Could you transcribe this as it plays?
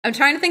I'm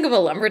trying to think of a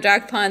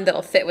lumberjack pun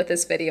that'll fit with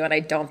this video, and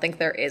I don't think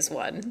there is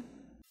one.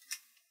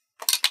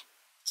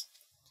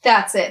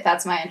 That's it.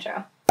 That's my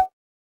intro.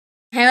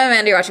 Hey, I'm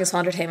Amanda, you're watching Swell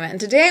Entertainment, and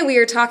today we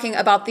are talking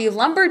about the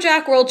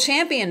Lumberjack World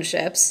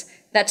Championships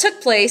that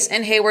took place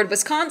in Hayward,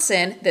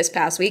 Wisconsin this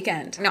past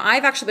weekend. Now,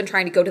 I've actually been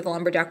trying to go to the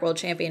Lumberjack World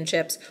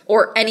Championships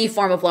or any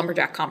form of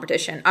lumberjack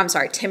competition. I'm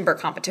sorry, timber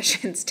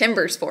competitions,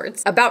 timber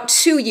sports, about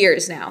 2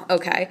 years now,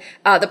 okay?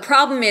 The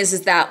problem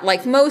is that,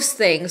 like most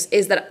things,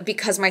 is that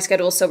because my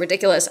schedule is so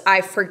ridiculous,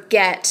 I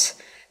forget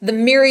the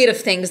myriad of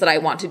things that I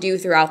want to do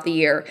throughout the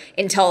year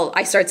until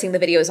I start seeing the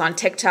videos on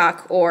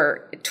TikTok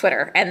or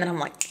Twitter, and then I'm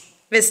like,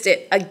 missed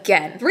it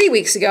again. 3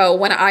 weeks ago,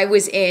 when I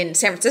was in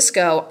San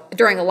Francisco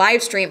during a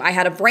live stream, I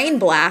had a brain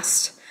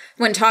blast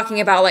when talking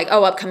about like,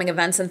 oh, upcoming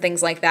events and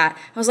things like that.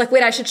 I was like,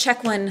 wait, I should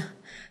check when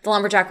the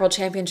Lumberjack World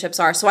Championships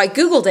are. So I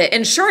Googled it,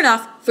 and sure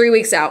enough, 3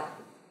 weeks out.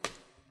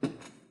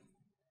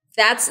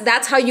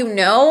 That's how you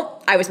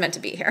know I was meant to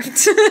be here.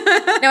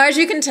 Now, as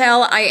you can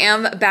tell, I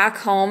am back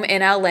home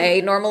in LA.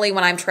 Normally,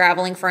 when I'm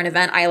traveling for an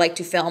event, I like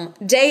to film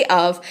day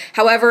of.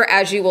 However,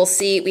 as you will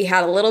see, we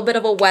had a little bit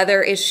of a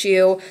weather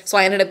issue, so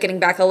I ended up getting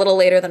back a little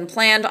later than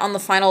planned on the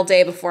final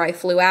day before I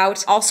flew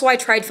out. Also, I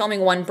tried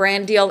filming one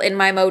brand deal in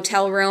my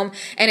motel room,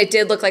 and it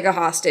did look like a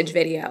hostage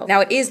video.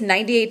 Now, it is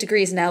 98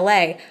 degrees in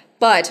LA,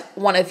 but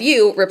one of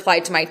you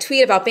replied to my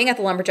tweet about being at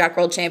the Lumberjack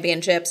World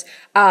Championships,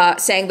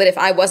 saying that if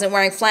I wasn't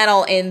wearing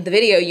flannel in the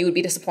video, you would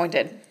be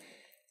disappointed.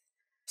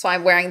 So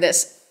I'm wearing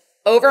this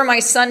over my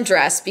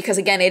sundress because,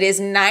 again, it is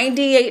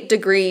 98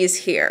 degrees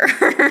here.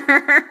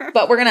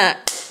 But we're gonna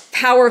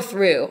power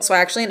through. So I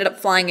actually ended up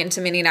flying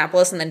into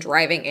Minneapolis and then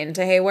driving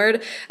into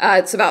Hayward.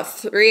 It's about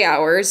 3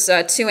 hours,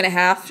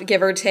 2.5,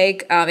 give or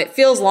take. It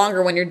feels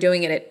longer when you're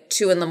doing it at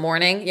 2 in the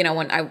morning, you know,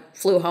 when I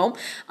flew home.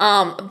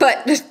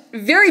 But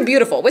very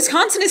beautiful.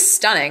 Wisconsin is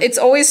stunning. It's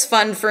always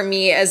fun for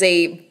me as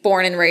a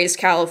born and raised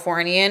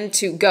Californian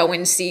to go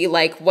and see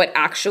like what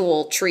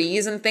actual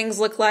trees and things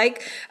look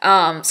like.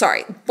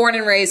 Sorry, born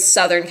and raised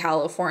Southern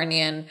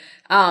Californian.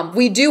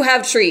 We do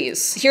have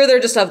trees. Here they're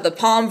just of the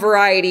palm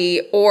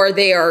variety, or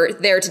they are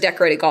there to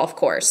decorate a golf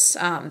course.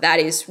 That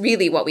is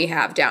really what we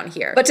have down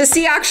here. But to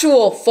see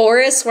actual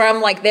forests where I'm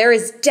like, there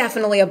is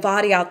definitely a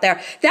body out there,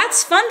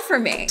 that's fun for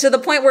me. To the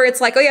point where it's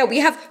like, oh yeah, we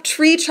have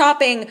tree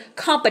chopping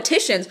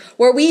competitions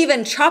where we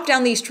even chop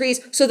down these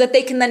trees so that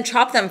they can then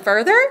chop them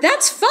further.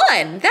 That's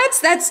fun.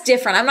 That's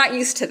different. I'm not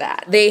used to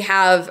that. They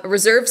have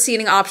reserved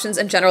seating options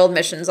and general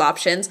admissions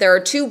options. There are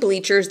 2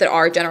 bleachers that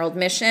are general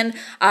admission.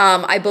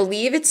 I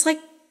believe it's like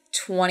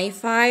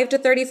 25 to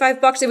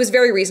 35 bucks. It was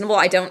very reasonable.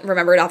 I don't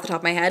remember it off the top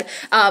of my head.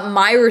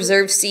 My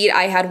reserved seat,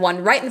 I had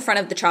one right in front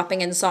of the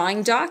chopping and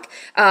sawing dock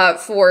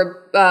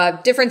for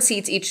different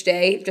seats each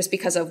day, just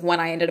because of when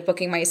I ended up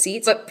booking my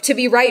seats. But to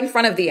be right in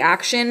front of the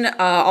action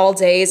all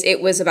days,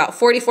 it was about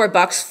 44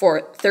 bucks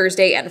for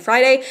Thursday and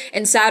Friday,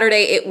 and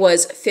Saturday it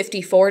was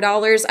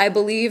 $54, I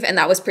believe, and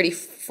that was pretty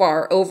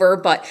far over,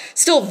 but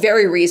still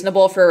very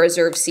reasonable for a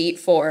reserved seat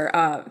for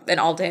an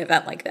all-day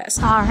event like this.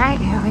 All right,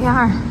 here we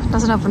are.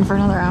 Doesn't open for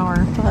another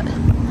hour, but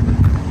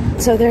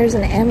so there's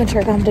an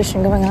amateur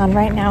competition going on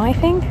right now, I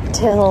think,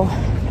 till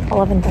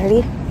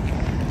 11:30,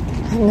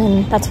 and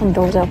then that's when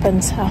doors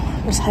open. So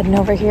I'm just heading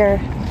over here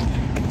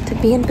to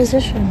be in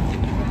position.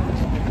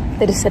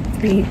 They just said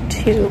 3,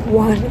 2,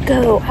 1,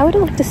 go. I would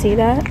love to see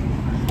that.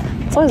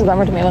 It's always a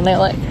bummer to me when they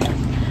like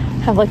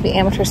have like the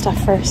amateur stuff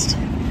first.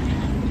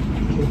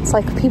 It's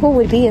like people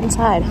would be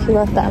inside if you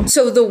let them.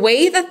 So the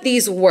way that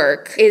these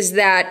work is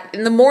that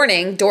in the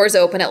morning, doors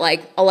open at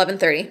like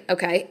 11:30,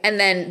 okay? And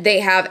then they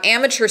have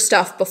amateur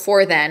stuff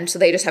before then. So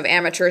they just have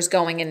amateurs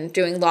going and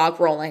doing log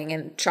rolling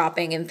and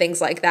chopping and things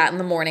like that in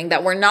the morning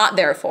that we're not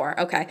there for,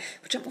 okay?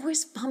 Which I'm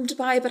always bummed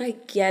by, but I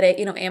get it.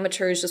 You know,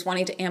 amateurs just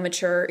wanting to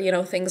amateur, you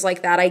know, things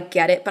like that. I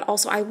get it. But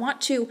also I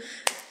want to...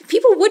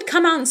 people would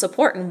come out and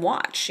support and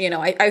watch. You know,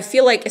 I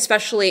feel like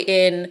especially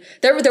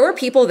there were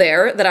people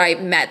there that I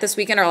met this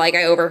weekend, or like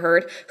I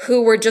overheard,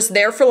 who were just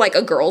there for like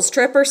a girls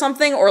trip or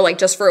something, or like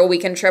just for a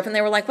weekend trip, and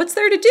they were like, what's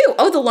there to do?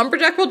 Oh, the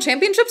Lumberjack World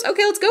Championships?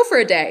 Okay, let's go for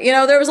a day. You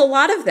know, there was a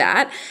lot of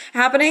that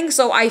happening.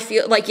 So I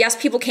feel like, yes,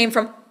 people came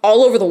from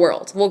all over the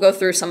world. We'll go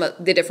through some of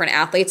the different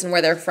athletes and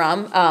where they're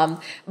from,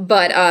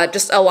 but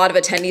just a lot of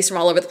attendees from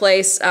all over the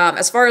place.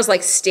 As far as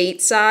like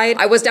stateside,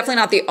 I was definitely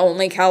not the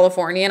only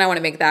Californian, I want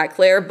to make that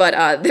clear,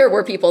 but there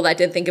were people that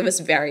did think it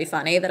was very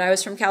funny that I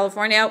was from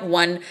California.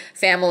 One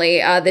family,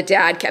 the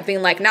dad kept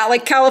being like, not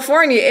like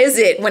California, is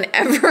it?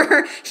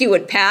 Whenever he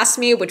would pass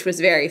me, which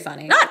was very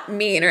funny. Not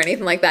mean or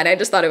anything like that, I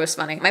just thought it was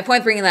funny. My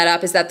point bringing that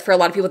up is that for a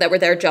lot of people that were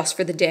there just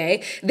for the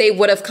day, they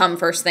would have come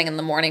first thing in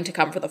the morning to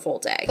come for the full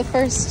day. The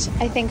first,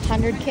 I think, think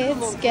 100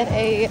 kids get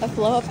a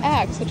blow-up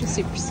axe, which is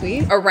super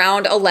sweet.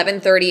 Around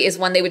 11:30 is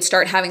when they would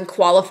start having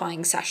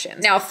qualifying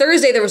sessions. Now,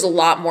 Thursday, there was a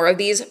lot more of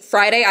these.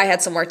 Friday, I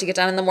had some work to get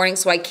done in the morning,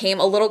 so I came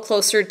a little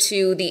closer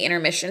to the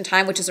intermission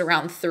time, which is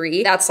around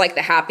 3. That's like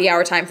the happy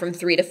hour time from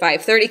 3 to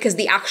 5:30, because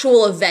the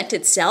actual event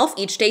itself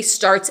each day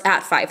starts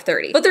at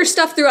 5:30. But there's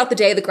stuff throughout the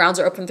day. The grounds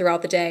are open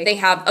throughout the day. They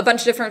have a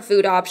bunch of different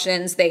food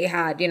options. They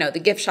had, you know, the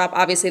gift shop.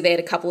 Obviously, they had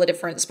a couple of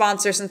different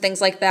sponsors and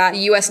things like that. The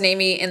U.S.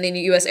 Navy and the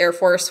U.S. Air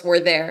Force were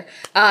there.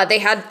 They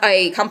had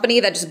a company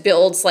that just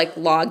builds like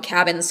log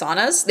cabin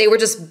saunas. They were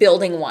just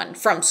building one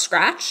from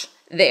scratch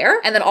there.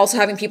 And then also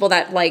having people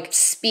that like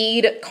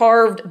speed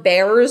carved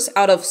bears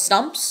out of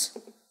stumps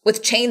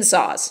with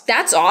chainsaws.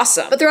 That's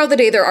awesome. But throughout the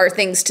day, there are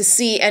things to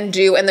see and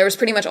do, and there was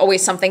pretty much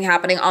always something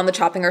happening on the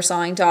chopping or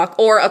sawing dock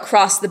or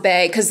across the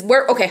bay, because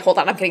okay, hold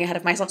on, I'm getting ahead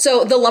of myself.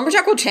 So the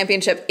Lumberjack World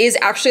Championship is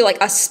actually like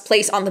a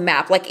place on the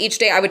map. Like each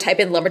day I would type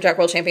in Lumberjack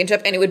World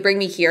Championship and it would bring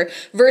me here,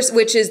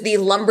 which is the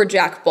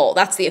Lumberjack Bowl.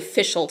 That's the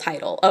official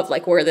title of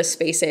like where this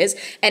space is.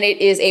 And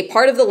it is a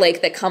part of the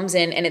lake that comes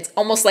in, and it's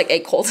almost like a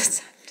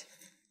cul-de-sac.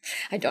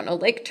 I don't know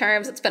lake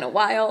terms. It's been a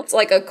while. It's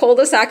like a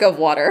cul-de-sac of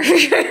water.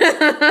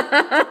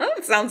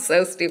 It sounds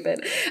so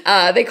stupid.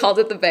 They called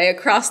it the bay,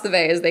 across the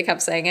bay as they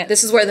kept saying it.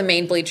 This is where the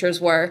main bleachers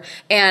were.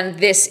 And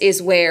this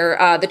is where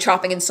the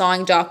chopping and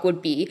sawing dock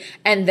would be.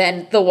 And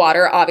then the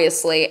water,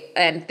 obviously.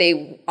 And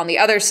on the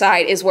other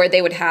side is where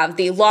they would have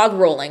the log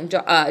rolling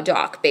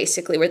dock,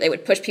 basically, where they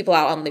would push people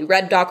out on the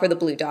red dock or the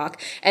blue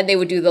dock. And they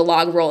would do the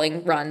log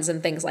rolling runs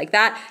and things like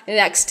that. And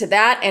next to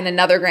that, and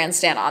another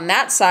grandstand on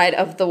that side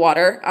of the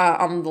water,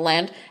 on the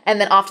land.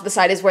 And then off to the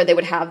side is where they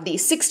would have the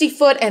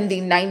 60-foot and the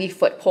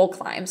 90-foot pole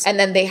climbs. And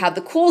then they had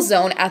the cool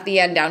zone at the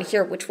end down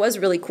here, which was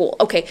really cool.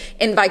 Okay,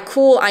 and by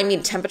cool, I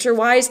mean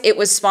temperature-wise. It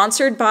was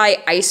sponsored by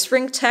Ice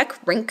Rink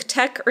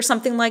Tech, or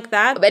something like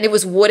that. And it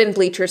was wooden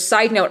bleachers.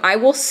 Side note, I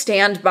will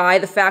stand by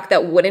the fact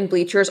that wooden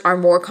bleachers are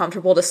more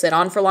comfortable to sit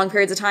on for long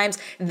periods of times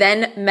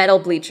than metal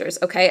bleachers,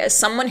 okay? As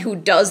someone who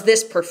does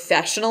this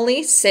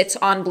professionally, sits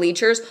on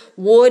bleachers,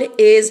 wood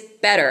is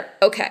better.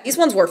 Okay, these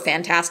ones were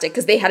fantastic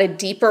because they had a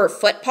deeper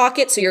foot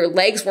pocket, so your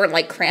legs weren't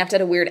like cramped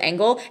at a weird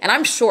angle, and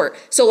I'm short,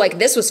 so like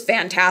this was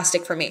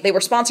fantastic for me. They were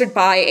sponsored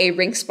by a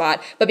Rink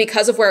Spot, but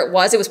because of where it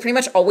was pretty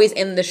much always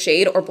in the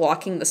shade or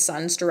blocking the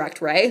sun's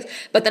direct rays,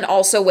 but then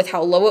also with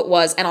how low it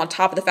was, and on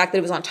top of the fact that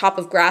it was on top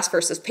of grass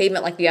versus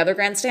pavement like the other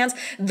grandstands,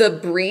 the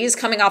breeze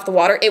coming off the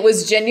water, it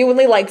was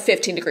genuinely like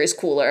 15 degrees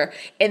cooler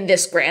in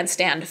this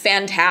grandstand.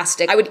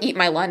 Fantastic. I would eat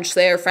my lunch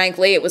there,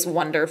 frankly. It was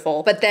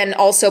wonderful. But then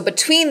also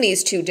between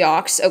these two docks,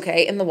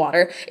 okay, in the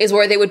water, is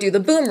where they would do the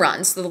boom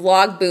runs, the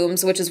log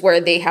booms, which is where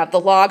they have the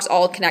logs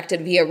all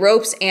connected via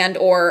ropes and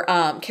or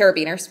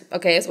carabiners,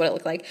 okay, is what it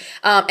looked like.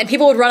 And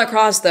people would run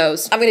across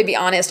those. I'm going to be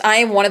honest, I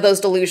am one of those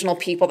delusional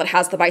people that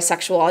has the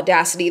bisexual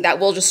audacity that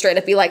will just straight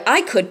up be like,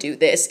 I could do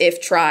this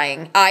if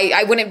trying.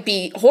 I wouldn't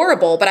be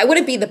horrible, but I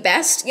wouldn't be the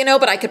best, you know,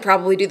 but I could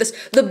probably do this.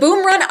 The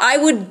boom run, I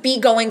would be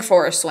going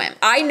for a swim.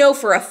 I know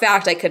for a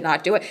fact I could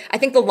not do it. I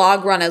think the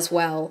log run as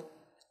well,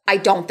 I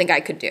don't think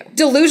I could do.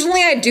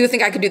 Delusionally, I do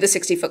think I could do the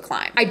 60-foot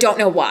climb. I don't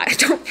know why. I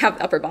don't have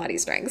upper body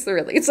strength,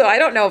 really. So I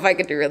don't know if I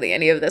could do really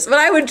any of this, but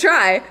I would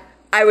try.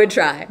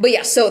 But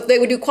yeah, so they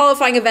would do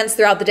qualifying events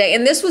throughout the day.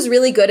 And this was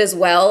really good as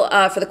well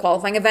for the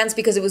qualifying events,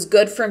 because it was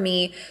good for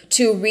me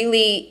to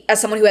really,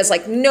 as someone who has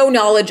like no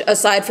knowledge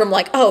aside from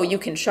like, oh, you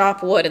can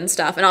chop wood and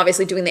stuff, and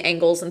obviously doing the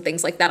angles and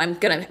things like that. I'm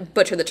going to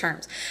butcher the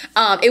terms.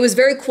 It was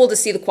very cool to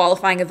see the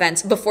qualifying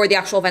events before the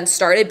actual event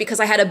started, because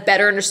I had a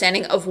better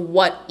understanding of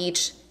what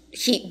each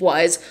heat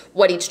was,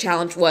 what each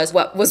challenge was,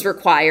 what was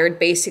required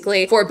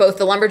basically for both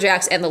the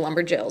Lumberjacks and the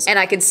Lumberjills. And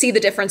I could see the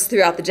difference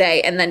throughout the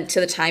day and then to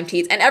the time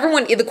heats. And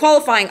everyone, the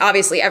qualifying,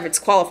 obviously, it's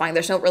qualifying,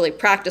 there's no really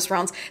practice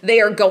rounds. They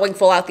are going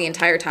full out the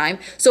entire time.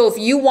 So if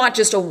you want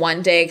just a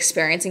one-day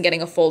experience and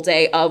getting a full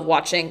day of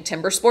watching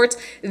timber sports,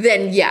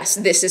 then yes,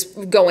 this is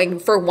going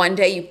for one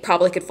day. You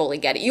probably could fully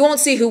get it. You won't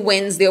see who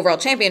wins the overall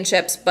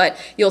championships, but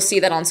you'll see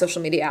that on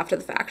social media after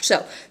the fact.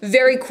 So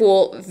very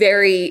cool,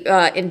 very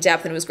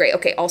in-depth, and it was great.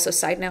 Okay, also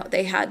side note,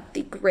 they had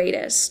the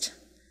greatest.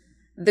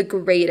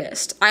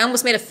 I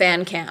almost made a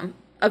fan cam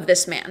of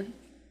this man.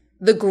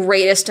 The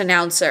greatest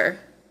announcer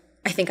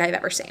I think I've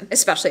ever seen,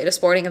 especially at a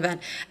sporting event,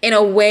 in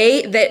a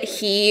way that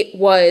he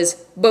was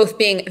both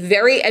being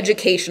very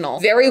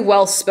educational, very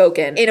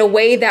well-spoken, in a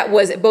way that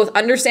was both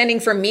understanding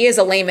for me as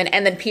a layman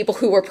and then people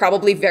who were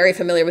probably very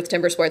familiar with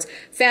timber sports.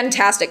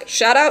 Fantastic.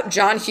 Shout out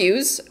John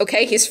Hughes.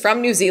 Okay, he's from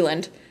New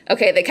Zealand.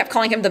 Okay, they kept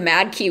calling him the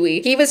Mad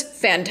Kiwi. He was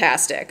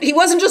fantastic. He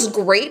wasn't just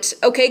great,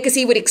 okay, because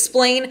he would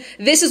explain,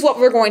 this is what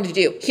we're going to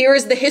do. Here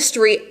is the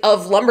history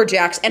of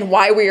lumberjacks and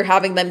why we are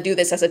having them do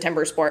this as a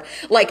timber sport.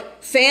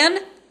 Like,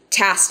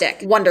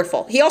 Fantastic.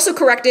 Wonderful. He also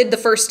corrected the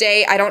first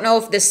day. I don't know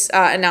if this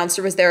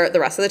announcer was there the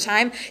rest of the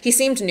time. He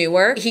seemed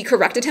newer. He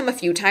corrected him a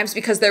few times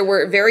because there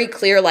were very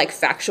clear like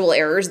factual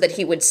errors that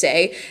he would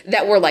say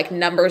that were like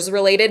numbers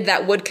related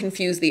that would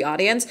confuse the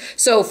audience.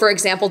 So for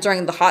example,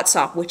 during the hot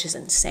stop, which is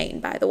insane,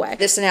 by the way,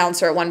 this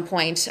announcer at one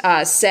point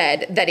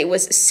said that it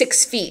was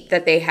 6 feet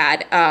that they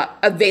had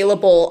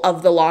available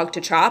of the log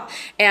to chop.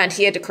 And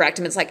he had to correct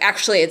him. It's like,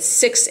 actually, it's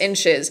 6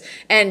 inches.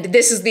 And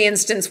this is the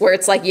instance where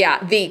it's like,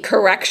 yeah, the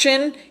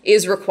correction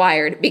is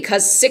required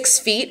because 6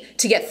 feet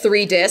to get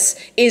 3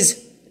 discs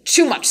is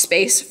too much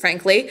space,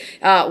 frankly.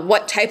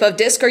 What type of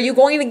disc are you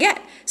going to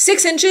get?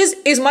 6 inches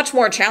is much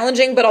more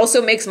challenging, but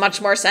also makes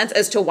much more sense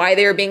as to why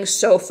they are being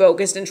so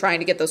focused in trying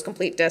to get those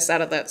complete discs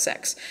out of the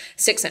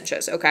 6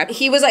 inches, okay?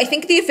 He was, I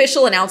think, the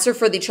official announcer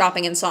for the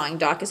chopping and sawing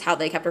dock is how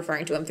they kept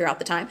referring to him throughout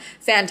the time.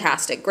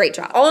 Fantastic. Great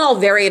job. All in all,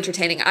 very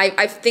entertaining.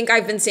 I think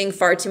I've been seeing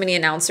far too many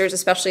announcers,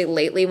 especially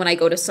lately when I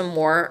go to some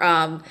more,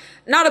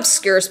 not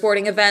obscure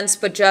sporting events,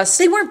 but just,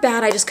 they weren't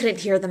bad, I just couldn't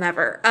hear them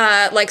ever.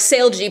 Like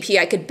Sail GP,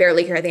 I could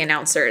barely hear the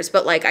announcers,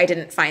 but like I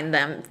didn't find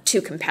them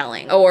too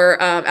compelling.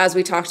 Or as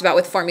we talked about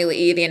with Formula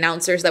E, the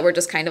announcers that were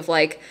just kind of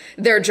like,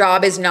 their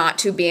job is not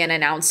to be an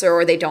announcer,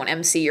 or they don't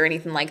MC or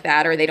anything like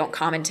that, or they don't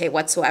commentate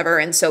whatsoever,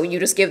 and so you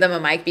just give them a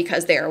mic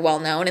because they are well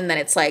known, and then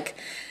it's like,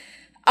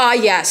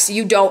 yes,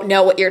 you don't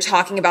know what you're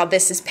talking about.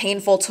 This is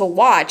painful to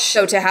watch.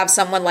 So to have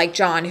someone like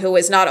John, who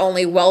is not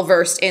only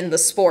well-versed in the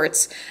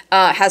sports,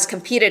 has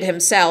competed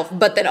himself,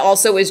 but then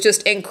also is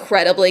just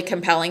incredibly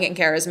compelling and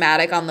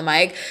charismatic on the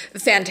mic.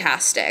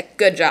 Fantastic.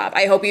 Good job.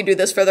 I hope you do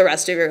this for the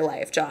rest of your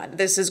life, John.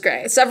 This is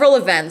great. Several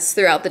events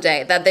throughout the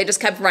day that they just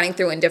kept running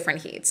through in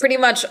different heats. Pretty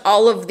much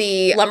all of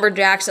the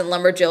lumberjacks and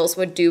lumberjills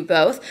would do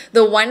both.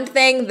 The one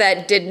thing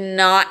that did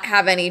not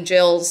have any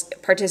jills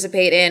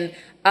participate in,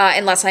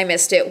 unless I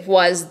missed it,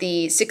 was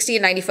the 60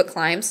 and 90 foot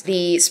climbs,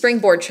 the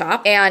springboard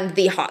chop, and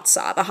the hot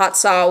saw. The hot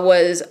saw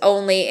was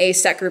only a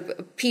set group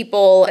of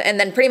people, and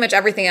then pretty much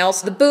everything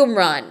else, the boom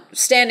run,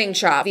 standing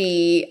chop,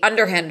 the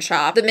underhand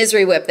chop, the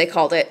misery whip, they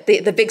called it,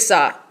 the big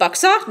saw. Buck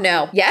saw?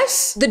 No.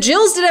 Yes? The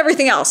Jills did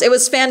everything else. It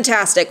was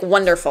fantastic,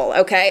 wonderful,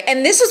 okay?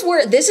 And this is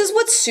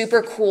what's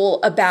super cool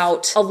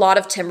about a lot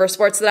of timber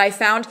sports that I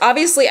found.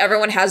 Obviously,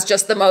 everyone has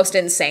just the most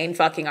insane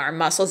fucking arm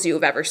muscles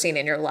you've ever seen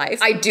in your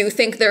life. I do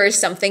think there is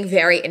something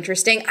very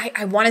interesting.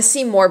 I want to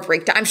see more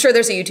breakdown. I'm sure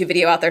there's a YouTube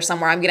video out there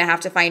somewhere. I'm going to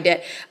have to find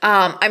it.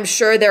 I'm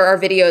sure there are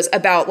videos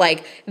about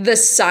like the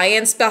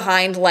science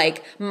behind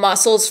like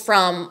muscles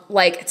from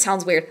like, it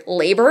sounds weird,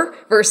 labor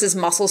versus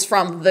muscles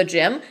from the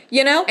gym,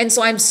 you know? And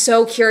so I'm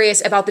so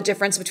curious about the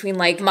difference between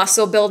like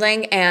muscle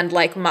building and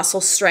like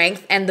muscle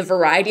strength and the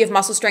variety of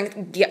muscle strength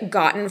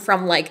gotten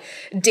from like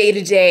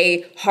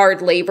day-to-day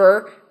hard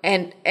labor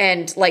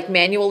and like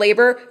manual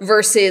labor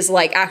versus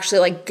like actually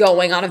like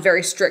going on a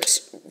very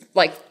strict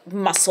like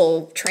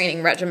muscle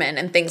training regimen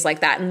and things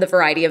like that, and the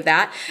variety of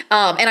that.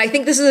 And I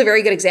think this is a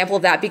very good example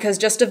of that because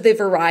just of the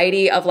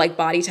variety of like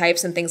body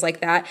types and things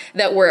like that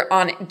that were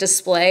on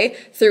display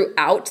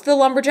throughout the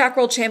Lumberjack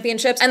World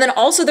Championships. And then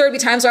also there would be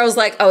times where I was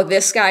like, oh,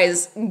 this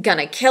guy's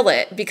gonna kill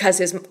it because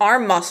his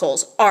arm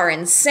muscles are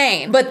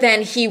insane. But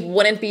then he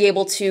wouldn't be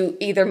able to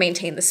either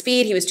maintain the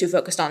speed. He was too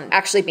focused on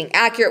actually being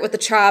accurate with the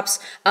chops,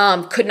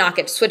 could not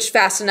get switched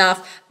fast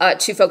enough,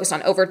 too focused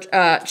on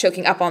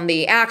choking up on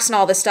the axe and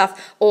all this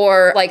stuff,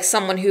 or like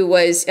someone who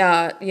was,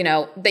 you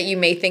know, that you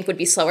may think would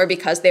be slower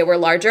because they were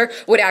larger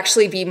would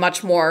actually be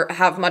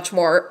have much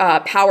more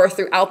power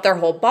throughout their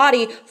whole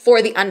body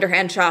for the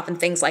underhand chop and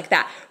things like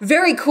that.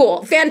 Very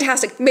cool.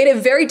 Fantastic. Made it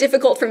very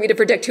difficult for me to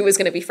predict who was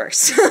going to be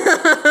first,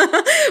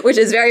 which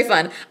is very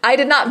fun. I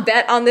did not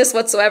bet on this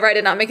whatsoever. I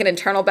did not make an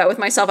internal bet with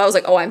myself. I was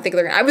like, oh, I'm thinking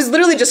they're going to, I was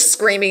literally just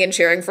screaming and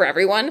cheering for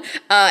everyone.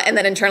 And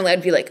then internally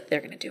I'd be like,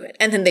 they're going to do it.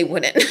 And then they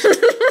wouldn't.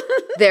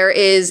 There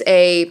is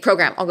a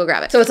program. I'll go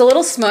grab it. So it's a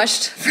little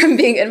smushed from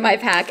being in my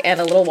pack and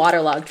a little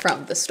waterlogged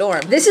from the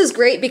storm. This is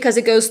great because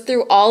it goes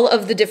through all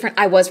of the different,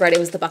 I was right, it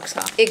was the buck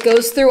saw. It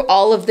goes through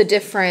all of the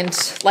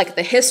different, like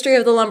the history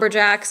of the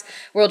Lumberjacks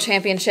World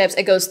Championships.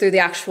 It goes through the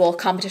actual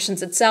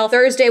competitions itself.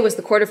 Thursday was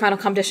the quarterfinal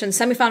competition,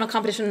 semifinal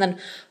competition, and then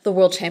the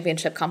World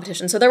Championship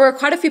competition. So there were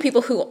quite a few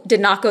people who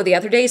did not go the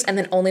other days and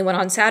then only went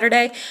on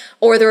Saturday,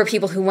 or there were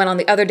people who went on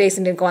the other days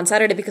and didn't go on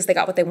Saturday because they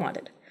got what they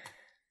wanted.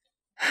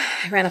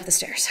 I ran up the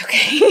stairs,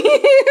 okay.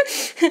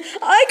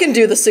 I can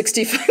do the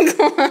 60-foot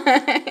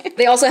climb.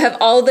 They also have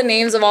all the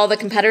names of all the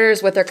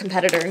competitors with their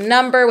competitor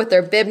number, with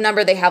their bib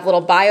number. They have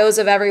little bios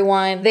of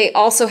everyone. They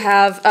also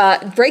have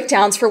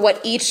breakdowns for what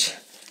each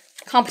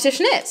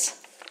competition is,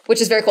 which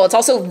is very cool. It's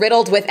also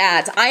riddled with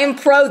ads. I am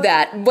pro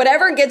that.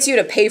 Whatever gets you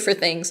to pay for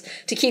things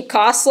to keep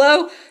costs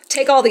low,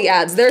 take all the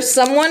ads. There's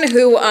someone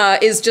who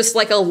is just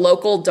like a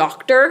local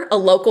doctor, a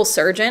local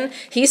surgeon.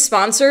 He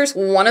sponsors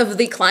one of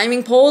the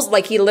climbing poles.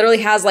 Like he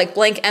literally has like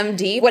blank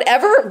MD,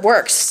 whatever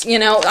works, you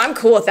know, I'm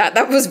cool with that.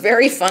 That was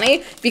very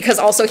funny because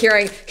also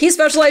hearing he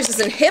specializes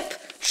in hip,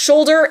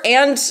 shoulder,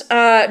 and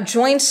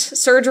joint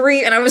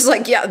surgery. And I was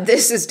like, yeah,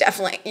 this is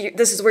definitely,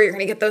 this is where you're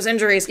gonna get those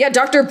injuries. Yeah,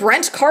 Dr.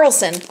 Brent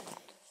Carlson.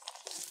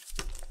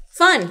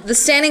 Fun. The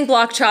standing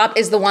block chop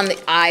is the one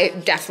that I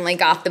definitely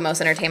got the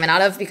most entertainment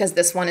out of because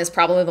this one is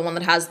probably the one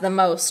that has the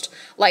most,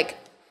 like,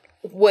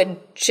 wood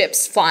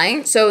chips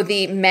flying. So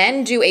the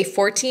men do a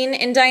 14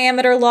 in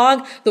diameter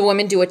log, the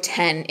women do a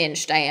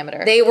 10-inch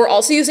diameter. They were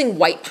also using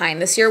white pine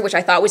this year, which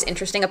I thought was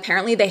interesting.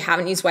 Apparently they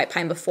haven't used white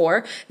pine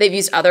before. They've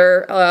used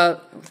other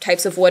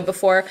types of wood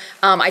before.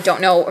 I don't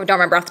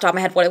remember off the top of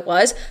my head what it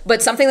was,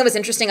 but something that was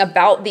interesting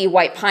about the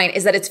white pine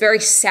is that it's very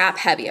sap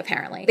heavy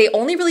apparently. They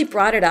only really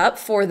brought it up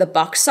for the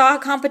buck saw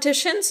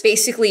competitions.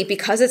 Basically,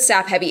 because it's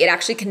sap heavy, it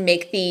actually can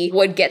make the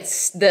wood get,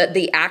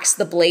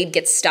 the blade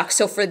get stuck.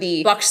 So for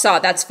the buck saw,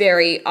 that's very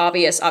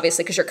obvious,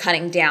 obviously, because you're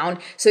cutting down.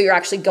 So you're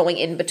actually going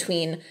in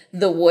between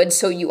the wood.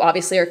 So you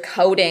obviously are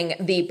coating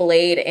the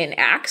blade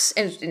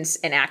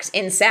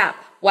in sap.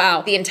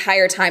 Wow, the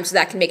entire time, so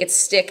that can make it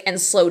stick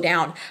and slow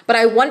down. But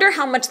I wonder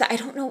how much that, I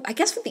don't know, I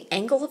guess with the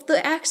angle of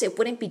the axe, it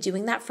wouldn't be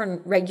doing that for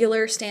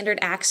regular standard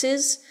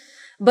axes.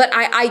 But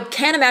I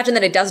can't imagine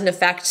that it doesn't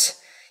affect,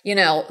 you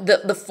know,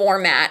 the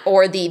format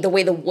or the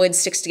way the wood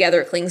sticks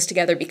together, it clings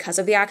together because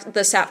of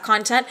the sap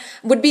content.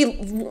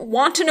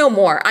 Want to know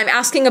more. I'm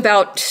asking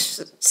about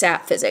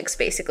sap physics,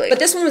 basically. But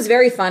this one was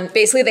very fun.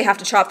 Basically, they have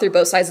to chop through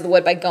both sides of the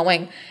wood by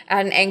going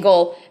at an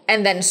angle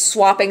and then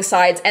swapping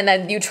sides, and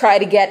then you try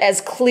to get as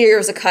clear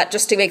as a cut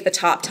just to make the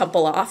top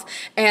tumble off.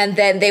 And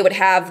then they would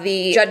have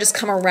the judges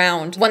come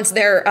around. Once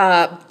their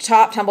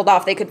top tumbled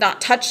off, they could not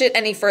touch it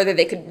any further.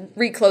 They could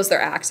reclose their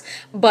axe,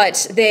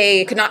 but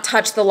they could not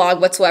touch the log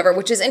whatsoever,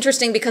 which is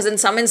interesting because in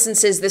some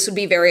instances, this would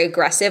be very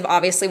aggressive,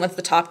 obviously, once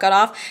the top got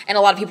off, and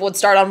a lot of people would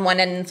start on one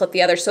end and flip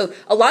the other. So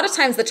a lot of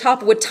times the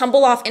top would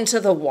tumble off into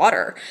the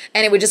water,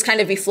 and it would just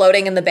kind of be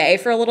floating in the bay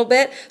for a little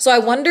bit. So I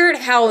wondered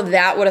how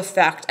that would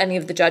affect any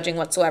of the judging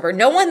whatsoever.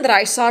 No one that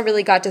I saw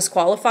really got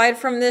disqualified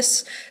from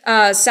this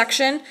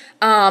section.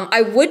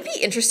 I would be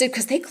interested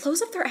because they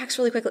close up their axe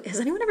really quickly. Has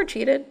anyone ever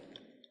cheated?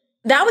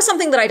 That was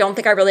something that I don't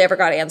think I really ever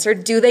got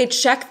answered. Do they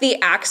check the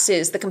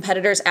axes, the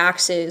competitors'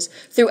 axes,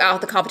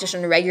 throughout the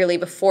competition regularly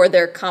before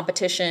their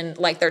competition,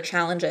 like their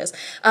challenges?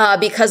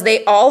 Because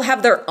they all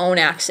have their own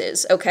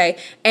axes, okay?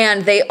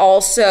 And they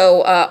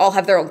also all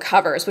have their own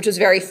covers, which was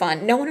very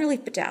fun. No one really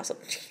bedazzled.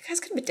 You guys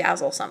could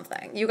bedazzle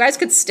something. You guys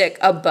could stick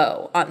a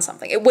bow on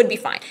something. It would be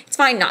fine. It's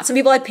fine not. Some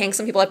people had pink,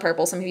 some people had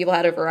purple, some people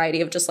had a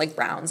variety of just like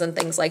browns and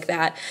things like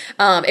that.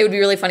 It would be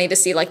really funny to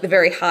see like the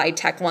very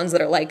high-tech ones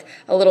that are like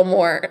a little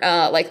more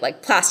like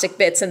plastic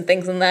bits and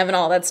things in them and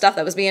all that stuff.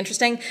 That would be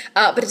interesting.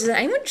 But does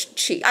anyone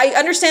cheat? I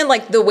understand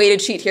like the way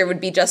to cheat here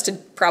would be just to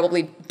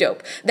probably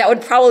dope. That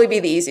would probably be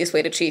the easiest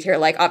way to cheat here.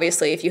 Like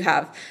obviously if you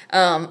have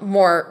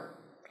more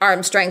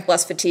arm strength,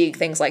 less fatigue,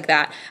 things like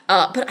that.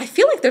 But I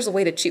feel like there's a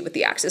way to cheat with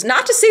the axes.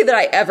 Not to say that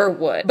I ever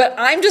would, but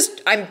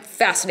I'm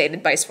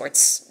fascinated by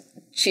sports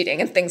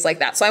cheating and things like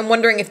that. So I'm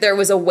wondering if there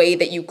was a way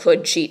that you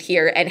could cheat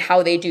here and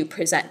how they do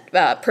prevent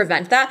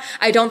that.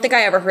 I don't think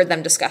I ever heard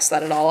them discuss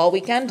that at all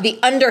weekend. The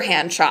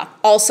underhand chop,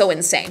 also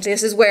insane.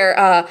 This is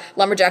where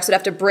lumberjacks would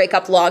have to break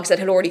up logs that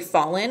had already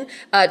fallen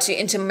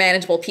into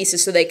manageable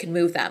pieces so they could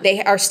move them.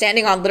 They are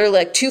standing on literally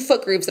like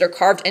 2-foot grooves that are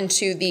carved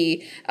into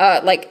the,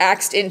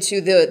 axed into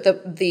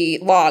the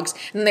logs.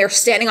 And they're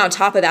standing on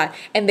top of that.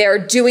 And they're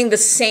doing the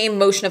same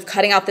motion of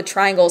cutting out the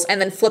triangles and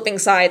then flipping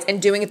sides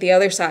and doing it the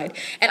other side.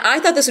 And I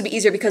thought this would be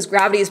easier because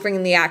gravity is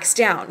bringing the axe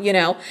down, you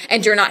know,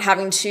 and you're not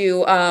having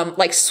to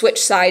like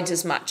switch sides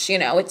as much, you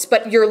know.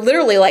 But you're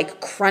literally like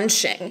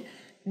crunching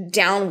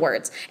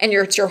downwards, and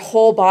it's your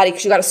whole body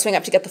because you got to swing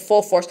up to get the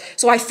full force.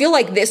 So I feel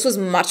like this was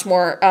much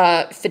more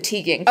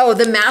fatiguing. Oh,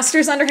 the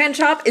Masters underhand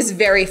chop is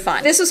very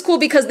fun. This was cool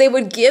because they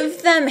would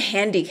give them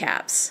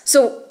handicaps.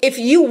 So if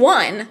you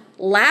won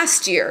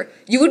last year,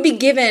 you would be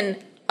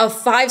given a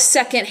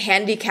 5-second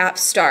handicap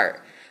start.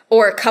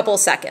 Or a couple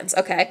seconds,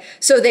 okay?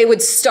 So they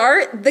would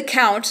start the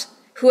count.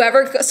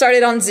 Whoever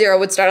started on 0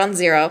 would start on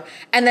 0.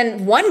 And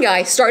then one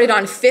guy started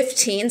on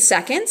 15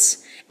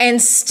 seconds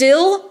and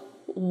still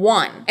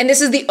won. And this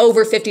is the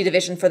over 50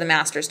 division for the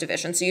Masters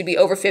division. So you'd be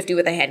over 50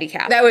 with a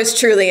handicap. That was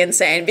truly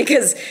insane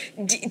because,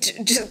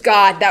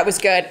 God, that was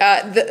good.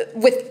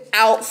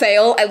 Without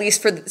fail, at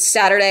least for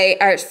Saturday,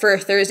 or for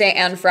Thursday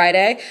and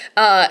Friday,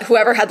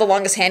 whoever had the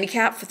longest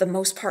handicap, for the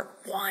most part,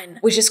 won.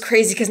 Which is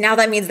crazy because now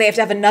that means they have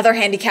to have another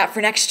handicap for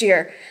next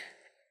year.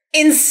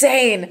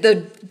 Insane.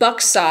 The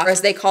buck saw, as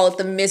they call it,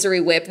 the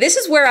misery whip. This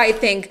is where I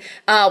think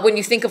when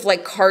you think of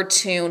like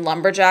cartoon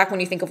lumberjack,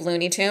 when you think of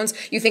Looney Tunes,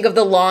 you think of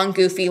the long,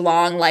 goofy,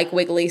 long, like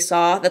wiggly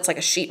saw. That's like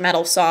a sheet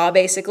metal saw,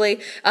 basically.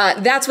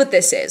 That's what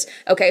this is.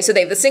 Okay, so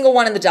they have the single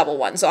one and the double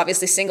one. So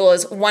obviously single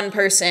is one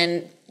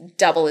person,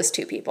 double is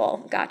 2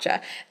 people.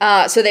 Gotcha.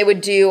 So they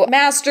would do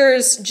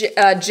Masters,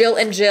 Jill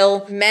and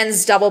Jill,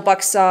 men's double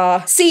buck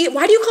saw. See,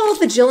 why do you call it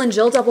the Jill and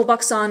Jill double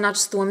buck saw and not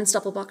just the women's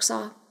double buck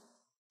saw?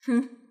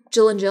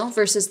 Jill and Jill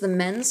versus the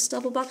men's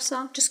double buck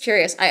saw. Just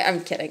curious.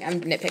 I'm kidding.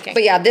 I'm nitpicking.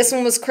 But yeah, this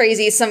one was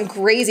crazy. Some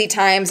crazy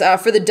times.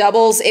 For the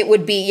doubles, it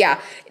would be,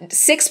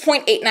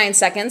 6.89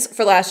 seconds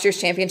for last year's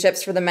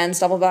championships for the men's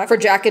double buck. For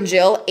Jack and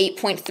Jill,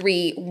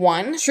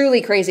 8.31.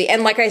 Truly crazy.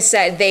 And like I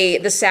said,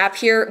 the sap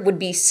here would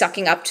be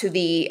sucking up to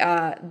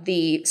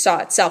the saw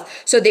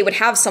itself. So they would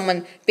have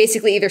someone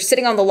basically either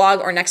sitting on the log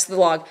or next to the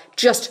log,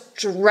 just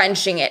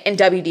drenching it in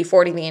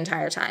WD-40 the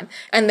entire time.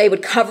 And they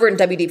would cover in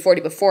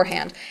WD-40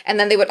 beforehand. And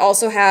then they would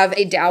also have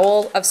a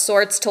dowel of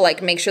sorts to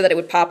like make sure that it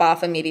would pop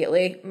off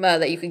immediately,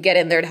 that you could get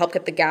in there to help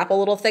get the gap a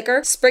little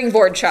thicker.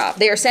 Springboard chop.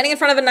 They are standing in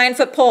front of a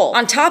 9-foot pole.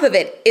 On top of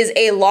it is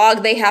a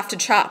log they have to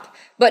chop.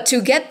 But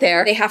to get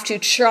there, they have to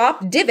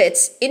chop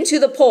divots into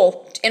the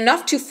pole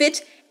enough to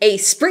fit a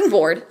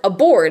springboard, a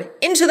board,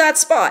 into that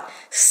spot,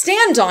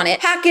 stand on it,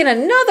 hack in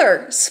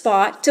another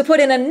spot to put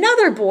in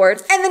another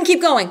board, and then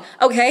keep going,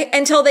 okay,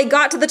 until they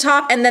got to the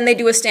top, and then they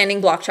do a standing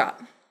block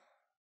chop.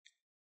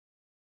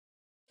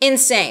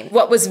 Insane.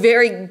 What was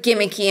very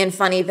gimmicky and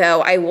funny,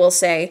 though, I will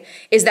say,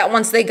 is that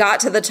once they got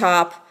to the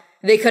top,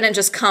 they couldn't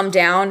just come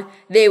down.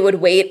 They would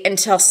wait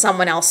until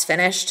someone else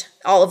finished.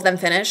 All of them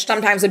finished.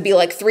 Sometimes it'd be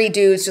like 3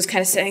 dudes just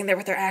kind of sitting there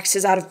with their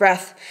axes out of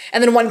breath.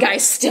 And then one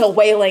guy's still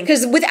wailing.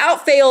 Because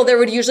without fail, there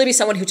would usually be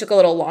someone who took a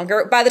little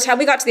longer. By the time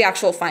we got to the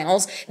actual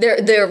finals,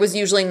 there was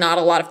usually not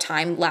a lot of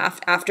time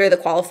left after the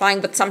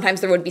qualifying, but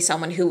sometimes there would be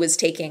someone who was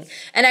taking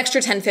an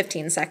extra 10,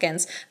 15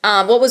 seconds.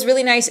 What was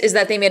really nice is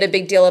that they made a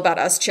big deal about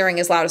us cheering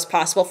as loud as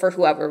possible for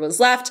whoever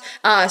was left.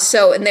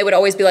 And they would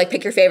always be like,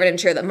 pick your favorite and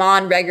cheer them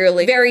on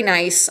regularly. Very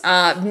nice.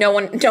 No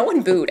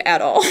one booed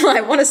at all.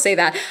 I want to say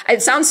that.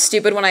 It sounds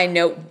stupid when I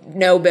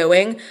no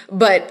booing,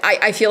 but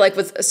I feel like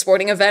with a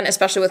sporting event,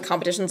 especially with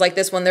competitions like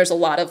this, when there's a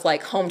lot of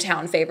like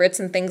hometown favorites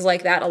and things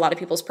like that, a lot of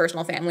people's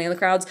personal family in the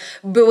crowds,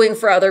 booing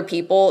for other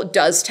people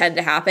does tend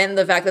to happen.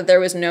 The fact that there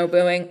was no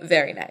booing,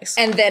 very nice.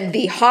 And then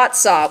the hot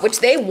saw,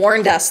 which they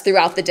warned us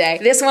throughout the day.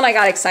 This one I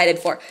got excited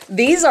for.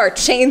 These are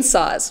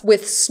chainsaws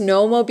with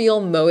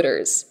snowmobile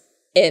motors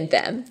in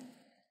them.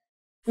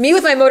 Me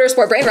with my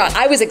motorsport brain rot,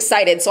 I was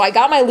excited. So I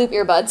got my Loop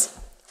earbuds.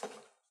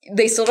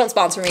 They still don't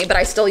sponsor me, but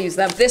I still use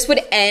them. This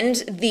would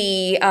end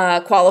the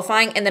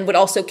qualifying and then would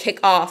also kick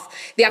off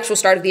the actual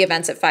start of the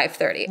events at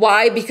 5:30.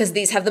 Why? Because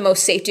these have the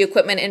most safety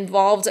equipment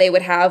involved. They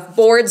would have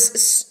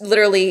boards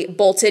literally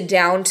bolted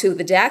down to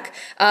the deck,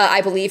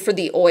 I believe for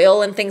the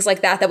oil and things like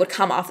that would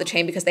come off the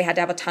chain because they had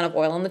to have a ton of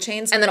oil in the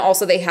chains. And then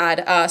also they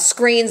had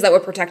screens that were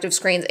protective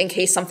screens in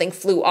case something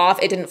flew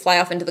off. It didn't fly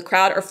off into the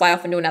crowd or fly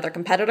off into another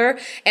competitor.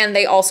 And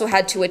they also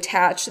had to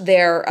attach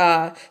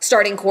their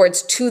starting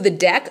cords to the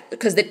deck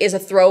because it is a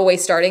throwaway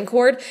starting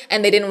cord,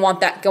 and they didn't want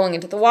that going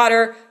into the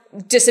water,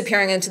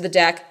 disappearing into the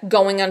deck,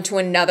 going onto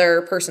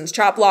another person's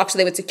chop block, so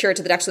they would secure it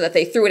to the deck so that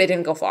they threw it, it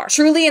didn't go far.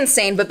 Truly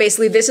insane, but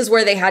basically this is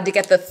where they had to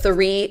get the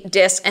 3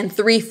 discs and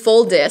 3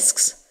 full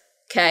discs.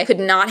 Okay, could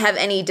not have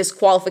any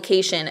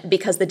disqualification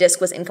because the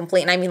disc was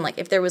incomplete. And I mean, like,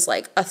 if there was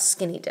like a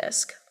skinny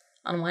disc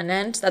on one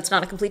end, that's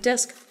not a complete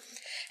disc.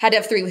 Had to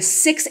have 3 with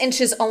 6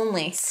 inches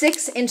only.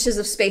 6 inches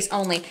of space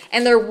only.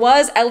 And there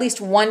was at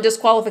least 1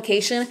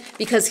 disqualification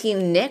because he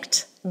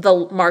nicked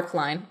the mark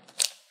line.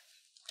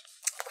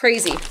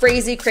 Crazy,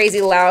 crazy,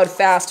 crazy, loud,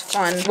 fast,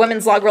 fun.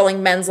 Women's log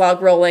rolling, men's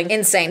log rolling.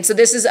 Insane. So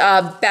this is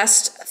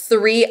best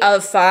 3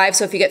 of 5.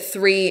 So if you get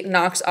 3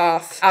 knocks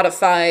off out of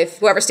 5,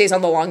 whoever stays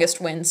on the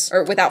longest wins,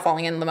 or without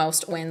falling in the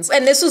most wins.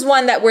 And this was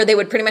one where they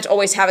would pretty much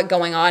always have it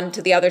going on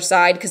to the other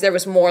side because there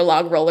was more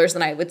log rollers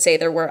than I would say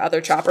there were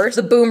other choppers.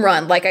 The boom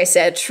run, like I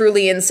said,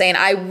 truly insane.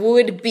 I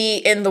would be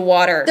in the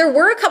water. There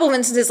were a couple of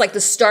instances like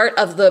the start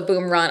of the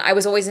boom run. I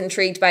was always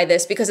intrigued by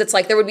this because it's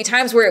like there would be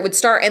times where it would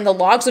start and the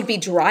logs would be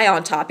dry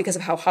on top because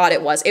of how hot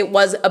it was. It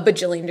was a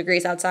bajillion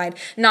degrees outside.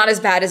 Not as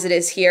bad as it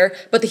is here,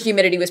 but the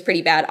humidity was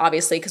pretty bad,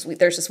 obviously, because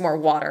there's just more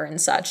water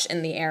and such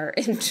in the air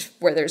and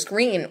where there's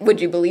green. Would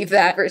you believe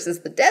that?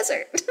 Versus the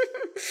desert.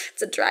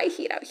 It's a dry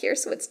heat out here,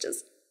 so it's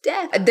just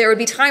death. There would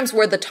be times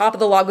where the top of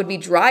the log would be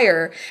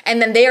drier,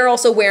 and then they are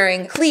also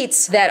wearing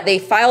cleats that they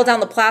file down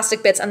the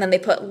plastic bits and then they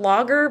put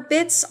logger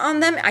bits on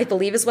them, I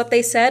believe is what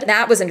they said.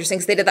 That was interesting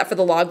because they did that for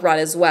the log run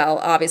as well,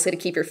 obviously to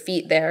keep your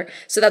feet there.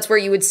 So that's where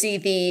you would see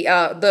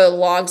the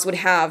logs would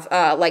have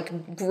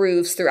like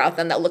grooves throughout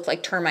them that look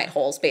like termite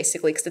holes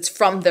basically because it's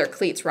from their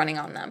cleats running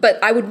on them.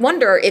 But I would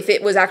wonder if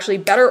it was actually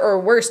better or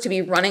worse to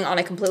be running on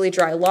a completely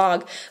dry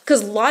log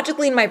because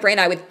logically in my brain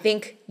I would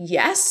think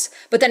yes,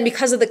 but then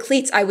because of the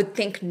cleats I would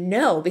think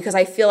no, because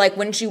I feel like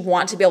wouldn't you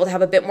want to be able to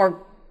have a bit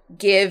more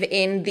give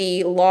in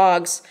the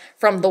logs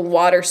from the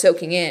water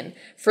soaking in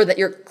for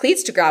your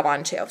cleats to grab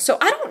onto? So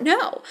I don't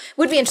know.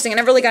 Would be interesting. I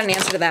never really got an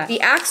answer to that. The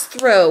axe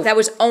throw, that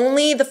was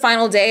only the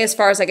final day as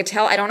far as I could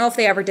tell. I don't know if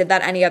they ever did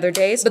that any other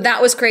days, but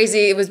that was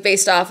crazy. It was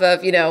based off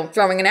of,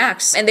 throwing an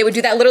axe. And they would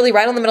do that literally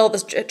right in the middle of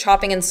the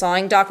chopping and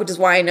sawing dock, which is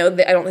why I know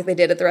that I don't think they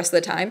did it the rest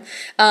of the time.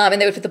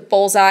 And they would put the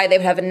bullseye, they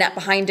would have a net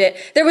behind it.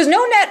 There was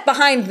no net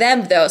behind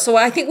them though. So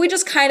I think we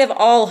just kind of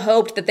all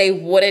hoped that they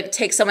wouldn't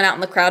take someone out in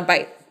the crowd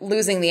by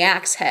losing the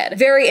axe head.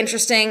 Very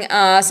interesting.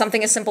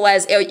 Something as simple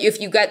as if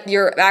you got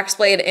your axe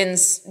blade in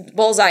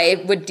bullseye,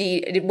 it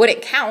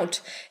wouldn't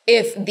count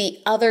if the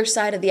other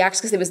side of the axe,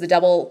 because it was the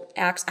double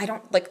axe. I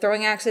don't like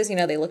throwing axes, you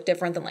know, they look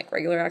different than like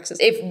regular axes.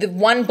 If the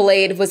one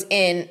blade was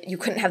in, you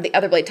couldn't have the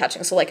other blade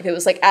touching. So like if it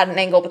was like at an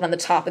angle, but then the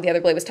top of the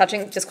other blade was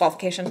touching,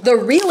 disqualification. The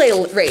relay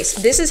race,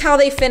 this is how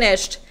they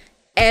finished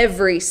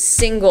every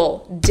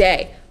single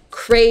day.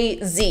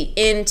 Crazy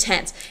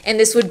intense. And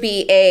this would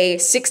be a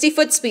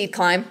 60-foot speed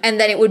climb, and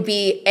then it would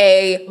be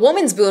a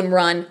woman's boom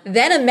run,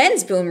 then a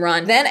men's boom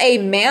run, then a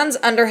man's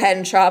underhead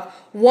and chop,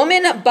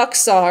 woman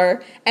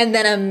bucksar, and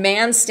then a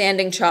man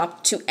standing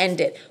chop to end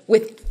it.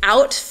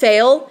 Without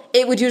fail,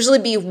 it would usually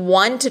be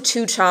 1 to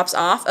 2 chops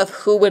off of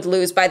who would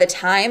lose by the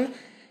time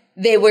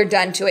they were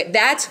done to it.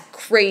 That's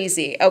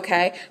crazy,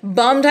 okay?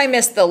 Bummed I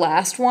missed the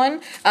last one.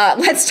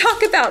 Let's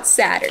talk about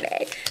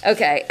Saturday,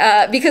 okay?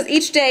 Because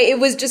each day it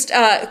was just,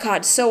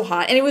 God, so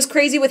hot. And it was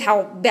crazy with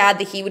how bad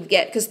the heat would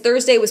get, because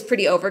Thursday was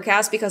pretty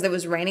overcast because it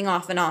was raining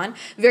off and on.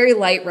 Very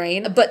light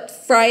rain. But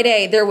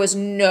Friday, there was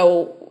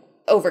no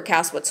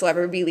overcast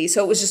whatsoever, really.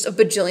 So it was just a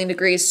bajillion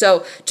degrees.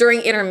 So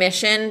during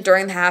intermission,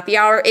 during the happy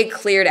hour, it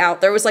cleared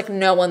out. There was like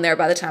no one there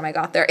by the time I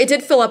got there. It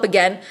did fill up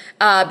again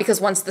because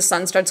once the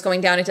sun starts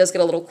going down, it does get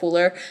a little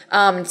cooler.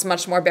 It's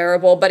much more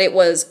bearable, but it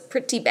was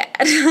pretty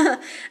bad.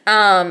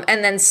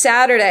 And then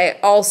Saturday,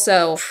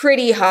 also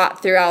pretty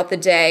hot throughout the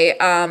day.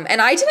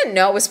 And I didn't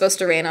know it was supposed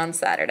to rain on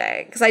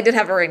Saturday because I did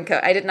have a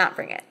raincoat. I did not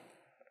bring it.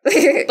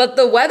 But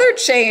the weather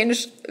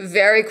changed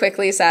very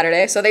quickly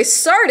Saturday. So they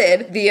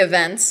started the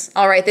events.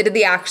 All right, they did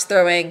the axe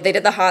throwing, they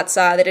did the hot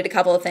saw, they did a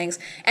couple of things.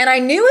 And I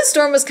knew a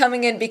storm was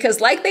coming in because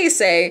like they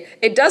say,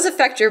 it does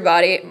affect your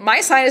body.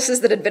 My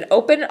sinuses that had been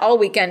open all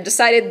weekend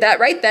decided that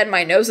right then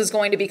my nose was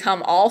going to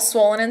become all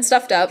swollen and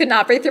stuffed up. Could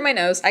not breathe through my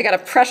nose. I got a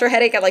pressure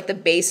headache at like the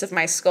base of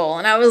my skull.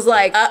 And I was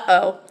like,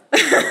 uh-oh.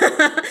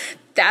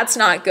 That's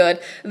not good.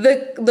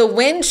 The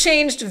wind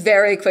changed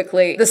very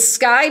quickly. The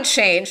sky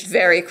changed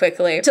very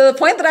quickly to the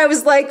point that I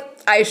was like,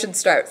 I should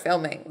start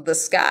filming the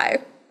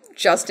sky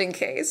just in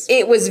case.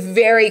 It was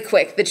very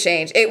quick, the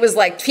change. It was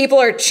like people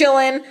are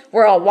chilling,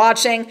 we're all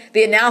watching,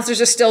 the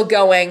announcers are still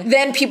going.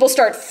 Then people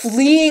start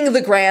fleeing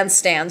the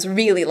grandstands,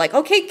 really like,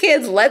 okay,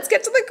 kids, let's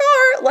get to the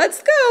car,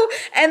 let's go.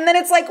 And then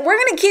it's like, we're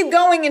gonna keep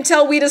going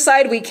until we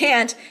decide we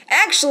can't.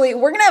 Actually,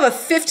 we're gonna have a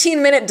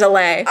 15-minute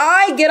delay.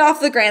 I get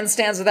off the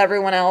grandstands with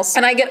everyone else,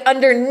 and I get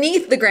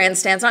underneath the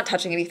grandstands, not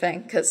touching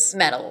anything, because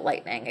metal,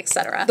 lightning,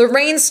 etc. The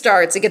rain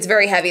starts, it gets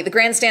very heavy. The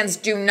grandstands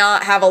do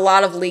not have a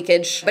lot of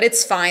leakage, but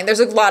it's fine.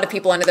 There's a lot of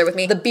people under there with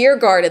me. The beer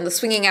garden, the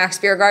Swinging Axe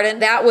beer garden,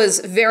 that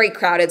was very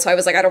crowded. So I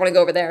was like, I don't want to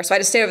go over there. So I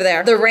just stayed over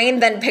there. The rain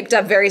then picked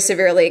up very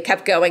severely. It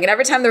kept going. And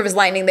every time there was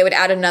lightning, they would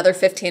add another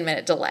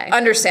 15-minute delay.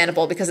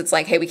 Understandable, because it's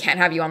like, hey, we can't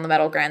have you on the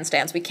metal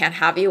grandstands. We can't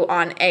have you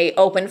on a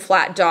open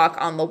flat dock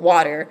on the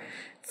water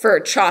for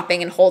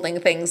chopping and holding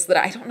things that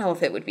I don't know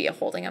if it would be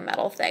holding a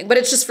metal thing, but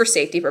it's just for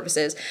safety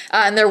purposes.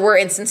 And there were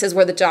instances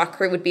where the dock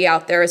crew would be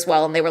out there as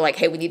well, and they were like,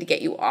 hey, we need to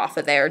get you off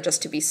of there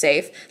just to be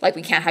safe. Like,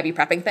 we can't have you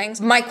prepping things.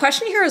 My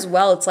question here as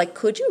well, it's like,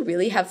 could you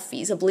really have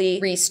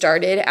feasibly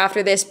restarted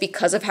after this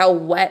because of how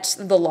wet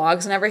the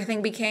logs and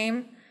everything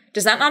became?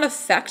 Does that not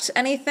affect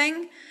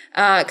anything?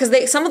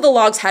 Because some of the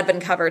logs had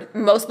been covered.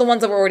 Most of the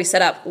ones that were already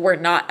set up were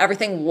not.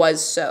 Everything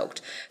was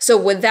soaked. So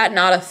would that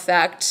not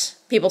affect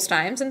people's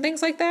times and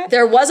things like that?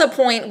 There was a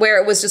point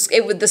where it was just,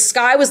 the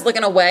sky was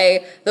looking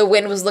away, the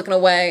wind was looking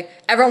away,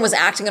 everyone was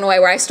acting in a way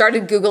where I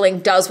started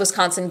Googling, does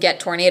Wisconsin get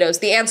tornadoes?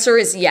 The answer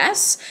is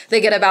yes. They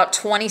get about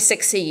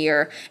 26 a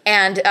year,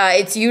 and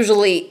it's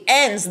usually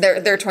ends,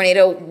 their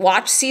tornado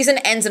watch season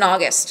ends in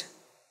August.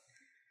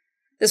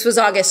 This was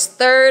August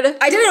 3rd.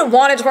 I didn't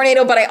want a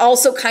tornado, but I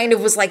also kind of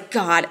was like,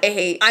 God,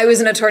 I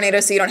was in a tornado,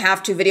 so you don't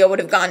have to. Video would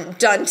have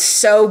done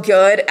so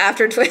good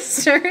after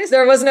Twisters.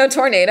 There was no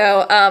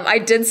tornado. I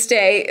did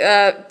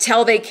stay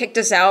till they kicked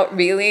us out,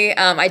 really.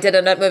 I did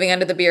end up moving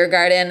under the beer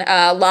garden.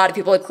 A lot of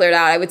people had cleared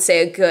out. I would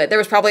say there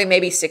was probably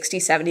maybe 60,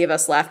 70 of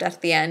us left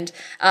at the end.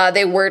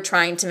 They were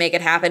trying to make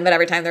it happen, but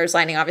every time there was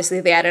lightning, obviously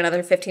they had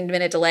another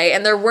 15-minute delay,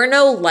 and there were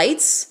no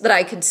lights that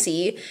I could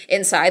see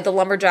inside the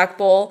Lumberjack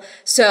Bowl.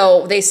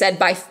 So they said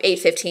by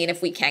 8:15,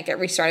 if we can't get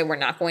restarted, we're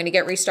not going to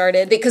get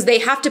restarted, because they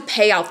have to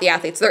pay out the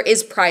athletes. There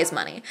is prize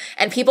money,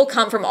 and people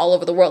come from all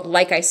over the world,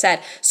 like I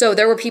said. So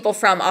there were people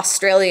from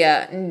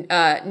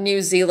Australia,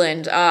 New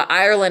Zealand,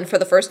 Ireland for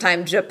the first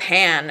time,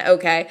 Japan,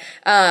 okay?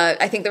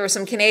 I think there were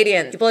some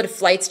Canadians. People had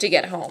flights to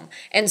get home.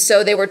 And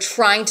so they were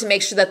trying to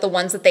make sure that the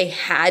ones that they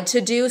had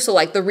to do, so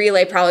like the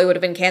relay probably would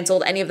have been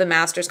canceled, any of the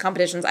masters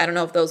competitions, I don't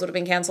know if those would have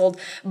been canceled,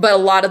 but a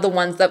lot of the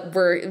ones that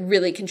were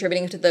really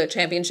contributing to the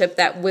championship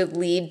that would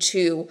lead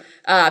to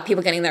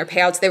people getting their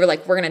payouts, they were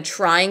like, we're going to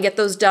try and get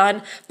those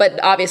done. But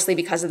obviously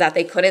because of that,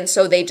 they couldn't.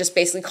 So they just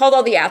basically called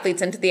all the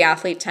athletes into the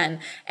athlete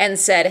tent and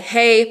said,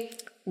 hey,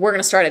 we're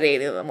going to start at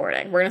 8 in the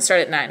morning. We're going to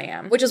start at 9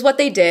 a.m., which is what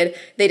they did.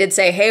 They did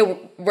say, hey,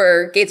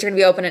 gates are going to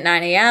be open at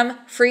 9 a.m.,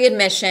 free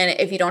admission.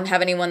 If you don't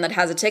have anyone that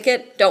has a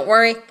ticket, don't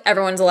worry,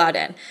 everyone's allowed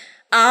in.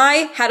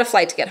 I had a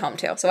flight to get home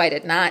to, so I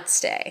did not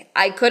stay.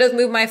 I could have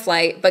moved my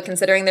flight, but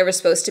considering there was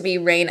supposed to be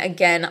rain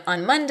again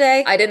on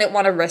Monday, I didn't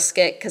want to risk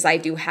it because I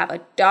do have a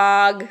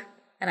dog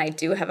and I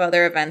do have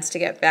other events to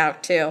get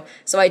back to.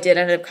 So I did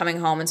end up coming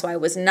home, and so I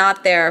was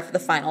not there for the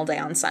final day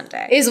on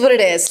Sunday. It is what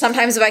it is.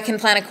 Sometimes if I can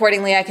plan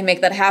accordingly, I can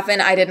make that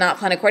happen. I did not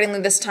plan accordingly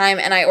this time,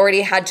 and I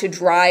already had to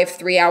drive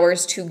 3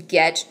 hours to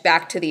get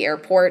back to the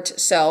airport,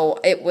 so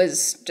it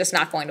was just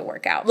not going to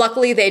work out.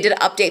 Luckily, they did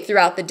update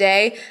throughout the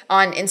day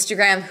on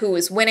Instagram who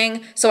was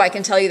winning, so I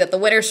can tell you that the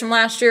winners from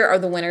last year are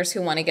the winners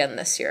who won again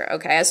this year,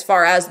 okay, as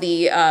far as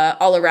the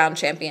all-around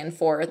champion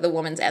for the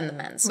women's and the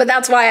men's. But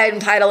that's why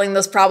I'm titling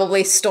this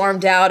probably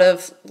Stormed Out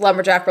of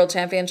Lumberjack World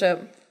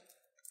Championship,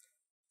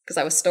 because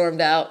I was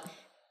stormed out.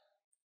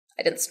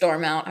 I didn't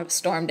storm out, I was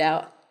stormed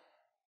out.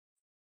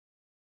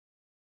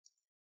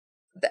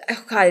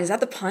 Oh God, is that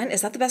the pun?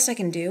 Is that the best I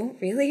can do?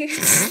 Really?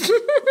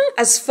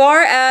 As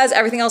far as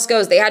everything else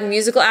goes, they had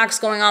musical acts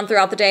going on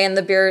throughout the day in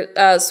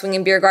the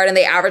swinging beer garden.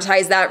 They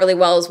advertised that really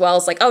well as well.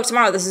 It's like, oh,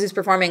 tomorrow this is who's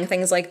performing,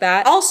 things like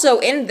that. Also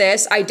in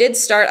this, I did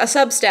start a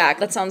Substack.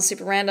 That sounds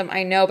super random,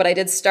 I know, but I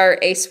did start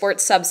a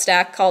sports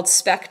Substack called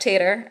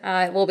Spectator.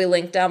 It will be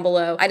linked down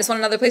below. I just want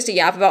another place to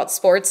yap about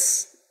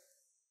sports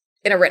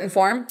in a written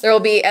form. There will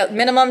be at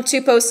minimum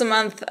 2 posts a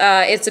month.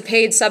 It's a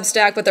paid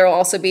Substack, but there will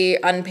also be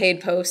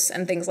unpaid posts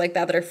and things like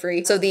that that are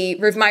free. So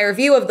my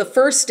review of the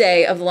first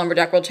day of the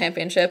Lumberjack World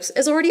Championships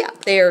is already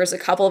up. There's a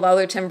couple of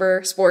other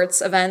timber sports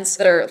events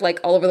that are like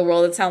all over the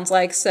world, it sounds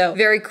like. So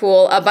very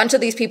cool. A bunch of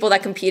these people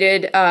that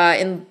competed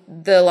in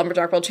the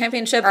Lumberjack World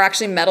Championship are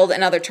actually medaled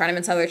in other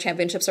tournaments and other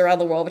championships around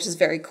the world, which is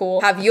very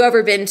cool. Have you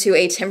ever been to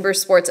a timber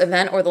sports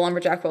event or the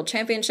Lumberjack World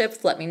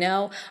Championships? Let me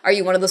know. Are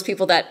you one of those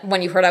people that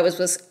when you heard I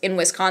was in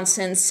Wisconsin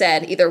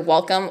said either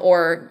welcome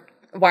or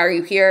why are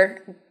you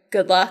here?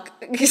 Good luck.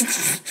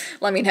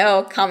 Let me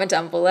know. Comment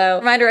down below.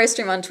 Reminder, I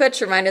stream on Twitch.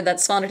 Reminder that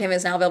Swell Entertainment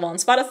is now available on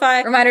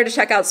Spotify. Reminder to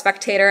check out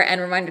Spectator,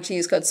 and reminder to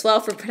use code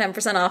SWELL for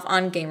 10% off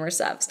on gamer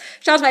subs.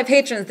 Shout out to my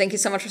patrons. Thank you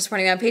so much for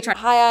supporting me on Patreon.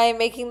 Hi, I'm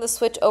making the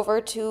switch over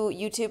to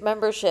YouTube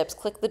memberships.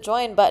 Click the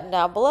join button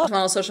down below. I'm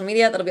on all social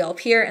media. That'll be all up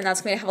here, and that's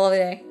going to have a lovely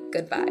day.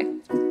 Goodbye.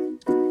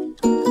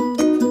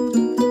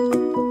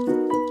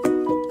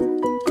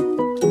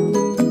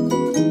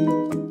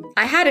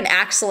 I had an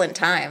excellent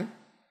time.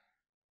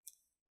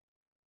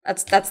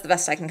 That's the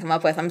best I can come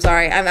up with. I'm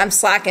sorry. I'm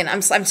slacking.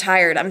 I'm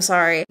tired. I'm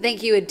sorry.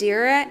 Thank you,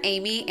 Adira,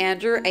 Amy,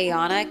 Andrew,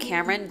 Ayana,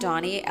 Cameron,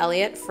 Donnie,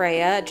 Elliot,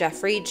 Freya,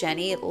 Jeffrey,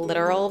 Jenny,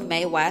 Literal,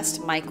 May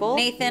West, Michael,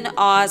 Nathan,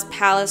 Oz,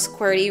 Palace,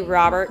 Qwerty,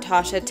 Robert,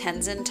 Tasha,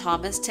 Tenzin,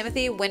 Thomas,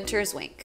 Timothy, Winters, Wink.